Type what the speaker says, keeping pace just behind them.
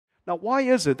Now, why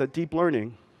is it that deep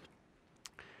learning,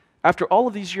 after all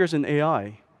of these years in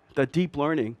AI, that deep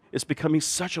learning is becoming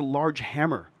such a large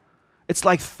hammer? It's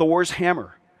like Thor's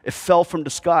hammer. It fell from the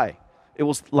sky. It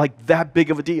was like that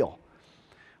big of a deal.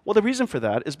 Well, the reason for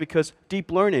that is because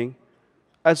deep learning,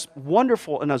 as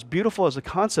wonderful and as beautiful as a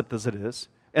concept as it is,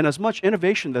 and as much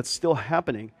innovation that's still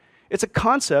happening, it's a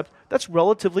concept that's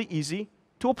relatively easy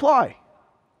to apply.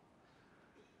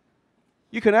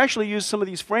 You can actually use some of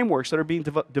these frameworks that are being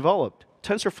developed.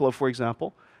 TensorFlow, for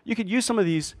example. You could use some of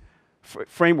these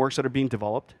frameworks that are being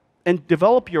developed and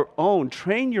develop your own,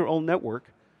 train your own network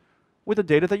with the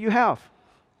data that you have.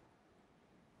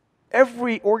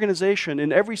 Every organization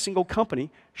in every single company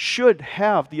should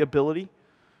have the ability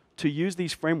to use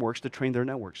these frameworks to train their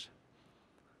networks.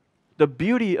 The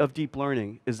beauty of deep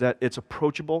learning is that it's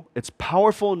approachable, it's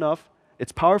powerful enough,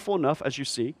 as you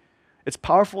see, it's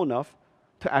powerful enough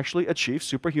to actually achieve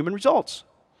superhuman results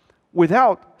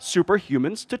without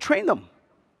superhumans to train them.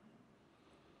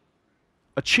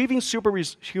 Achieving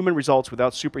superhuman results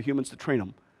without superhumans to train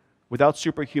them, without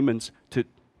superhumans to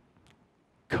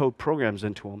code programs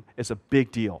into them, is a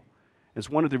big deal. It's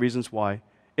one of the reasons why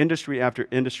industry after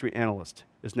industry analyst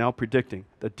is now predicting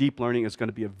that deep learning is going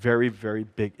to be a very, very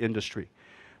big industry.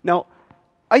 Now,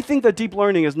 I think that deep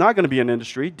learning is not going to be an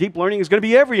industry. Deep learning is going to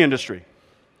be every industry.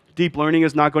 Deep learning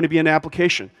is not going to be an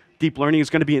application. Deep learning is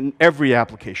going to be in every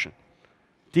application.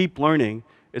 Deep learning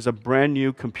is a brand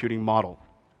new computing model.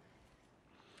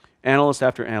 Analyst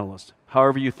after analyst,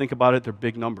 however you think about it, they're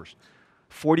big numbers.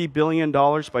 $40 billion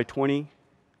by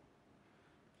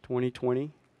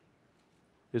 2020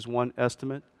 is one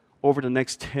estimate. Over the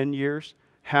next 10 years,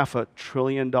 $500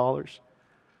 billion.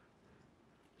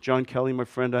 John Kelly, my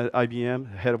friend at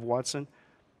IBM, head of Watson,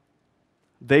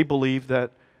 they believe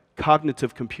that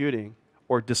cognitive computing,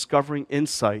 or discovering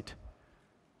insight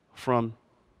from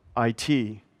IT,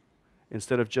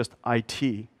 instead of just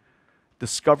IT,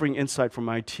 discovering insight from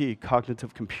IT,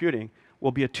 cognitive computing,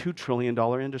 will be a $2 trillion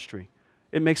industry.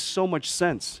 It makes so much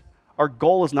sense. Our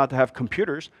goal is not to have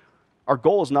computers. Our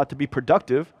goal is not to be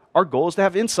productive. Our goal is to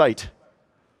have insight.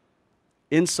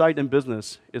 Insight in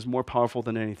business is more powerful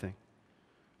than anything.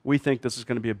 We think this is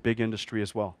going to be a big industry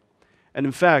as well. And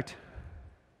in fact,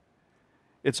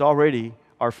 it's already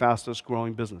our fastest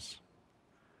growing business.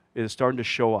 It is starting to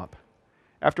show up.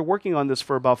 After working on this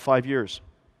for about 5 years,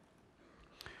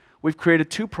 we've created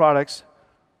 2 products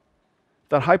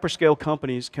that hyperscale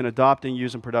companies can adopt and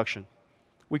use in production.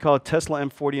 We call it Tesla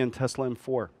M40 and Tesla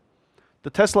M4. The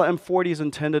Tesla M40 is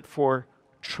intended for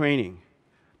training.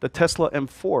 The Tesla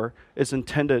M4 is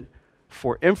intended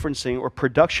for inferencing or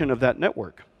production of that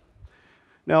network.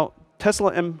 Now,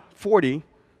 Tesla M40,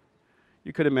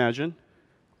 you could imagine,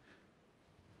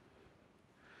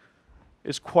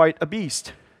 is quite a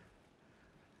beast.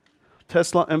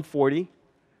 Tesla M40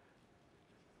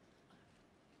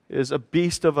 is a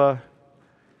beast of a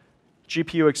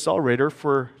GPU accelerator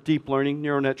for deep learning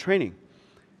neural net training.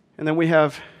 And then we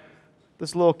have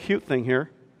this little cute thing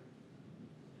here.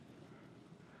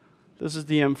 This is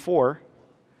the M4.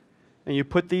 And you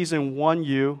put these in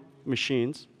 1U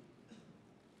machines.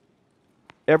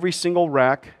 Every single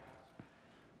rack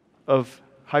of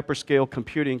hyperscale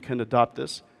computing can adopt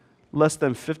this. Less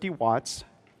than 50 watts.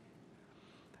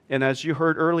 And as you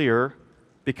heard earlier,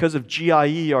 because of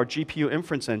GIE, our GPU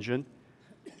inference engine,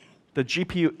 the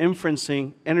GPU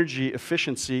inferencing energy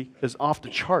efficiency is off the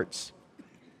charts.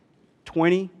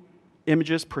 20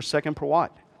 images per second per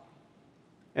watt.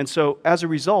 And so, as a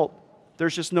result,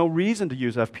 there's just no reason to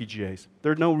use FPGAs.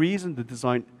 There's no reason to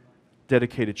design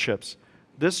dedicated chips.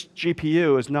 This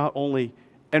GPU is not only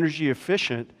energy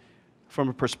efficient from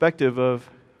a perspective of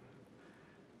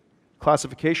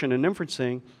classification and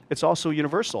inferencing, it's also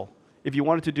universal. If you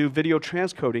wanted to do video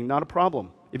transcoding, not a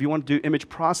problem. If you want to do image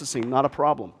processing, not a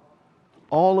problem.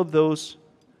 All of those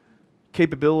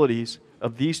capabilities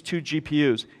of these 2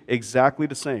 GPUs, exactly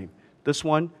the same. This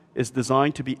one is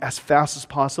designed to be as fast as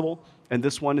possible, and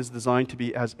this one is designed to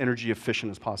be as energy efficient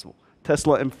as possible.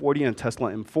 Tesla M40 and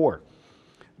Tesla M4.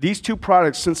 These 2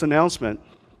 products, since announcement,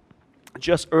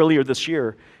 just earlier this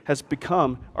year, has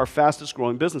become our fastest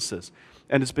growing businesses.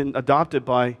 And it's been adopted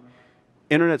by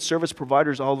internet service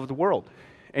providers all over the world.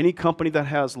 Any company that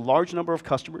has a large number of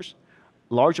customers,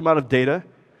 large amount of data,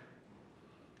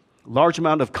 large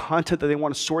amount of content that they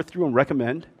want to sort through and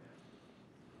recommend,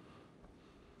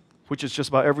 which is just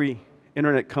about every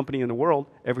internet company in the world,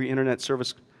 every internet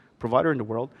service provider in the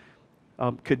world,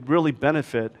 could really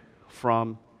benefit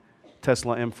from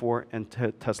Tesla M4 and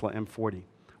Tesla M40.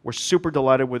 We're super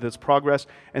delighted with its progress,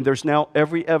 and there's now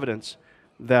every evidence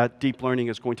that deep learning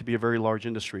is going to be a very large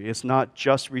industry. It's not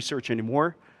just research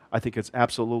anymore. I think it's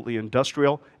absolutely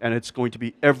industrial, and it's going to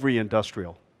be every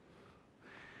industrial.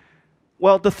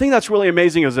 Well, the thing that's really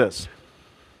amazing is this.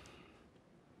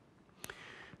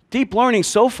 Deep learning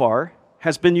so far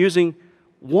has been using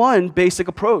one basic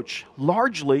approach.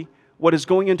 Largely, what is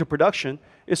going into production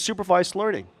is supervised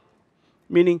learning,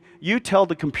 meaning you tell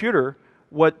the computer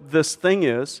what this thing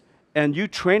is, and you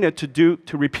train it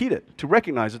to repeat it, to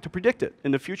recognize it, to predict it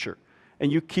in the future.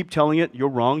 And you keep telling it, you're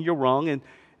wrong, and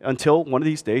until one of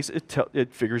these days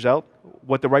it figures out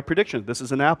what the right prediction is. This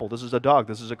is an apple, this is a dog,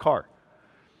 this is a car.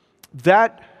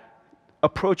 That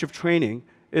approach of training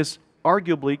is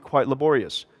arguably quite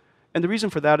laborious. And the reason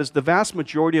for that is the vast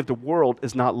majority of the world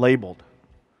is not labeled.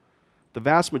 The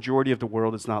vast majority of the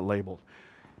world is not labeled.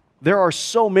 There are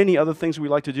so many other things we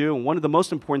like to do, and one of the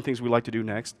most important things we like to do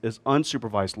next is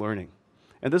unsupervised learning.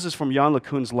 And this is from Jan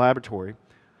LeCun's laboratory.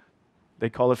 They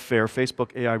call it FAIR,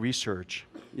 Facebook AI Research.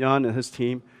 Jan and his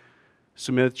team,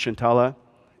 Sumit Chintala,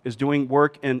 is doing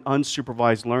work in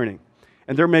unsupervised learning.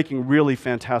 And they're making really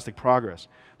fantastic progress.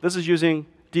 This is using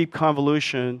deep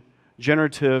convolution,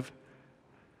 generative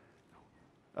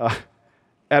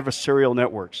adversarial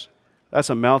networks. That's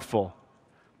a mouthful.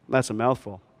 That's a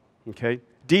mouthful, okay?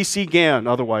 DC GAN,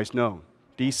 otherwise known,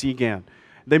 DC GAN.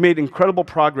 They made incredible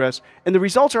progress, and the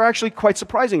results are actually quite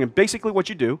surprising. And basically what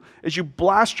you do is you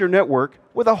blast your network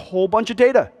with a whole bunch of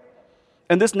data.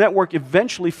 And this network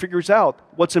eventually figures out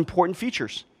what's important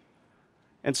features.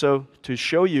 And so to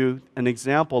show you an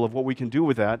example of what we can do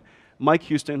with that, Mike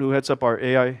Houston, who heads up our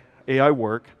AI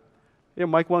work, yeah,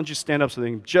 Mike, why don't you stand up so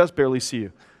they can just barely see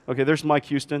you? Okay, there's Mike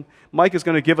Houston. Mike is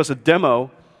going to give us a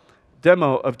demo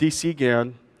of DC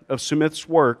GAN, of Sumit's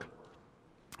work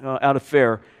out of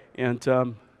FAIR. And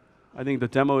I think the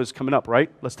demo is coming up,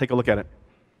 right? Let's take a look at it.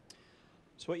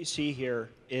 So what you see here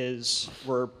is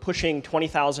we're pushing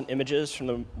 20,000 images from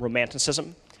the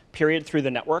Romanticism period through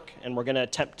the network, and we're going to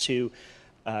attempt to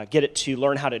get it to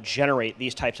learn how to generate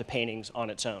these types of paintings on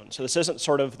its own. So this isn't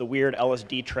sort of the weird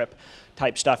LSD trip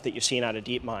type stuff that you've seen out of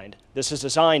DeepMind. This is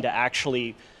designed to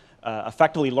actually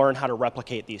effectively learn how to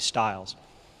replicate these styles.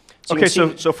 So okay,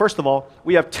 so first of all,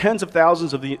 we have tens of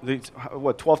thousands of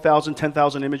what, 12,000,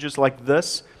 10,000 images like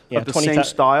this, of the same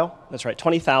style? That's right,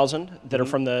 20,000 that are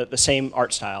from the same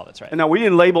art style, that's right. And now we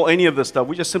didn't label any of this stuff.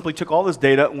 We just simply took all this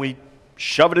data and we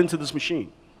shove it into this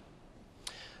machine.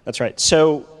 That's right.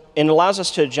 So it allows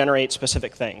us to generate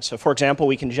specific things. So for example,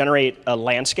 we can generate a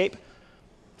landscape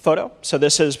photo. So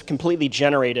this is completely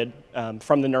generated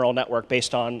from the neural network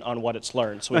based on what it's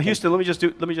learned. So now, Houston, let me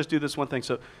just do this one thing.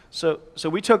 So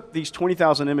we took these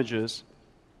 20,000 images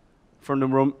from the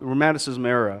Romanticism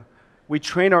era. We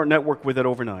trained our network with it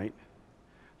overnight.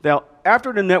 Now,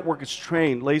 after the network is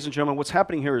trained, ladies and gentlemen, what's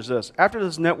happening here is this. After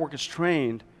this network is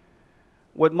trained,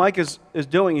 what Mike is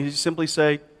doing is he simply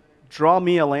say, draw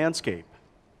me a landscape.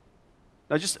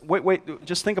 Now just wait,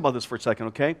 just think about this for a second,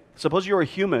 okay? Suppose you're a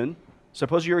human,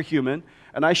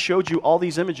 and I showed you all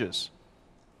these images.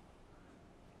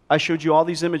 And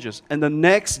the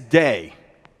next day,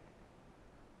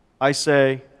 I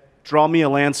say, draw me a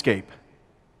landscape.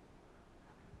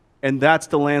 And that's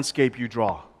the landscape you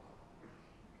draw.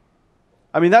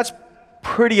 I mean, that's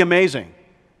pretty amazing.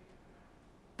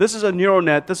 This is a neural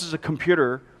net, this is a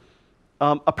computer.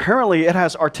 Apparently, it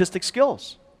has artistic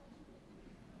skills.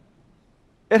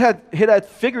 It had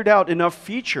figured out enough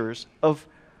features of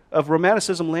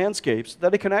Romanticism landscapes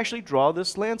that it can actually draw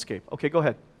this landscape. Okay, go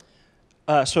ahead.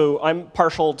 So I'm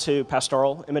partial to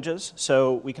pastoral images,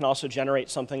 so we can also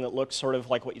generate something that looks sort of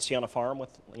like what you see on a farm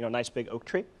with a nice big oak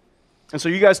tree. And so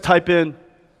you guys type in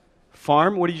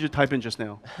farm. What did you type in just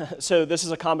now? So this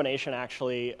is a combination,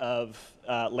 actually, of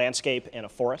landscape and a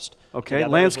forest. Okay,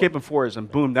 landscape and forest,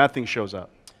 and boom, that thing shows up.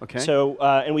 Okay. So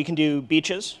and we can do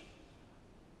beaches.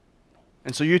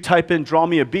 And so you type in draw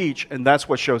me a beach, and that's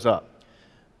what shows up.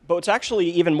 But it's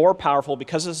actually even more powerful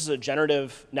because this is a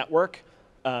generative network.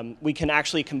 We can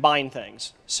actually combine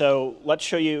things. So let's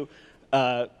show you,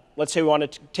 let's say we want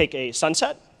to take a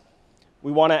sunset.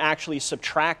 We want to actually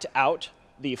subtract out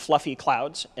the fluffy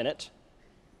clouds in it,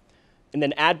 and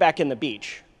then add back in the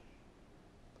beach.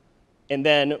 And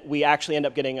then we actually end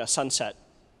up getting a sunset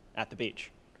at the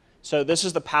beach. So this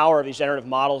is the power of these generative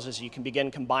models, is you can begin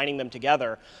combining them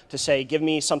together to say, give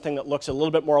me something that looks a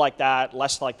little bit more like that,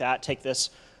 less like that, take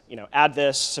this, add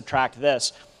this, subtract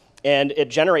this. And it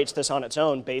generates this on its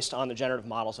own based on the generative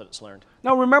models that it's learned.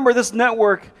 Now remember, this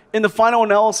network in the final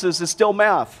analysis is still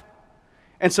math.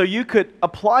 And so you could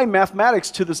apply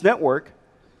mathematics to this network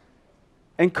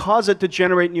and cause it to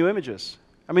generate new images.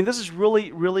 I mean, this is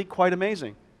really, really quite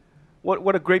amazing.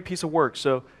 What a great piece of work.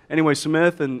 So Anyway,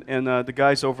 Sumit and the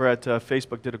guys over at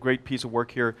Facebook did a great piece of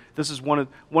work here. This is one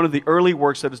of the early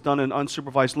works that is done in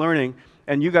unsupervised learning,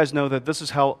 and you guys know that this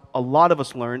is how a lot of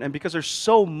us learn, and because there's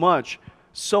so much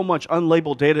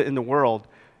unlabeled data in the world,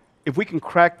 if we can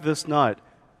crack this nut,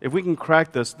 if we can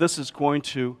crack this, this is going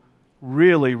to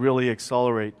really, really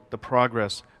accelerate the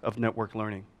progress of network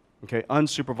learning. Okay,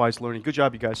 unsupervised learning. Good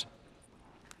job, you guys.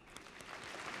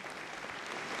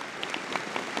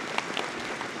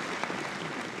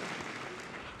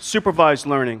 Supervised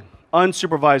learning,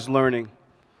 unsupervised learning,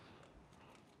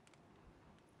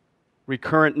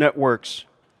 recurrent networks,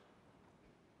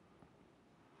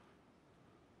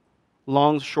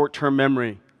 long short-term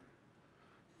memory,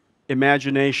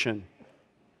 imagination.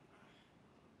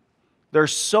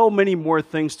 There's so many more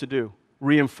things to do.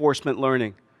 Reinforcement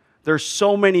learning. There's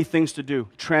so many things to do.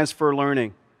 Transfer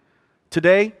learning.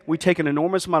 Today, we take an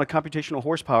enormous amount of computational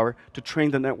horsepower to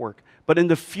train the network. But in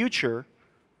the future,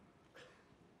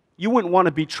 you wouldn't want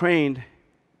to be trained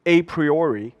a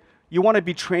priori. You want to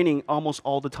be training almost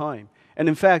all the time. And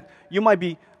in fact, you might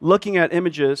be looking at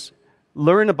images,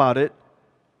 learn about it,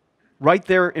 right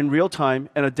there in real time,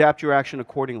 and adapt your action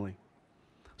accordingly.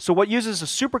 So what uses a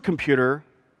supercomputer,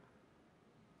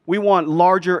 we want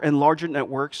larger and larger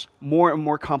networks, more and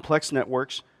more complex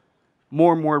networks,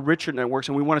 more and more richer networks,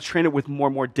 and we want to train it with more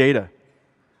and more data.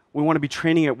 We want to be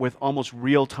training it with almost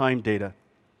real-time data.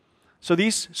 So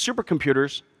these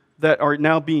supercomputers that are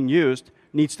now being used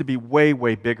needs to be way,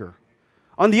 way bigger.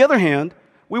 On the other hand,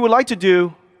 we would like to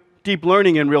do deep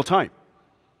learning in real time.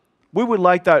 We would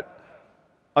like that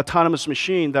autonomous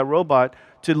machine, that robot,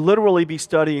 to literally be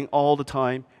studying all the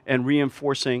time and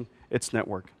reinforcing its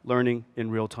network, learning in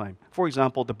real time. For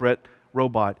example, the Brett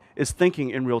robot is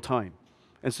thinking in real time.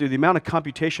 And so the amount of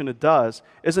computation it does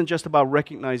isn't just about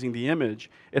recognizing the image.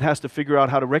 It has to figure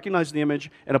out how to recognize the image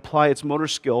and apply its motor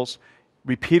skills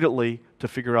repeatedly to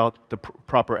figure out the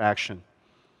proper action.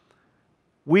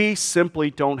 We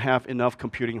simply don't have enough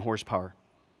computing horsepower.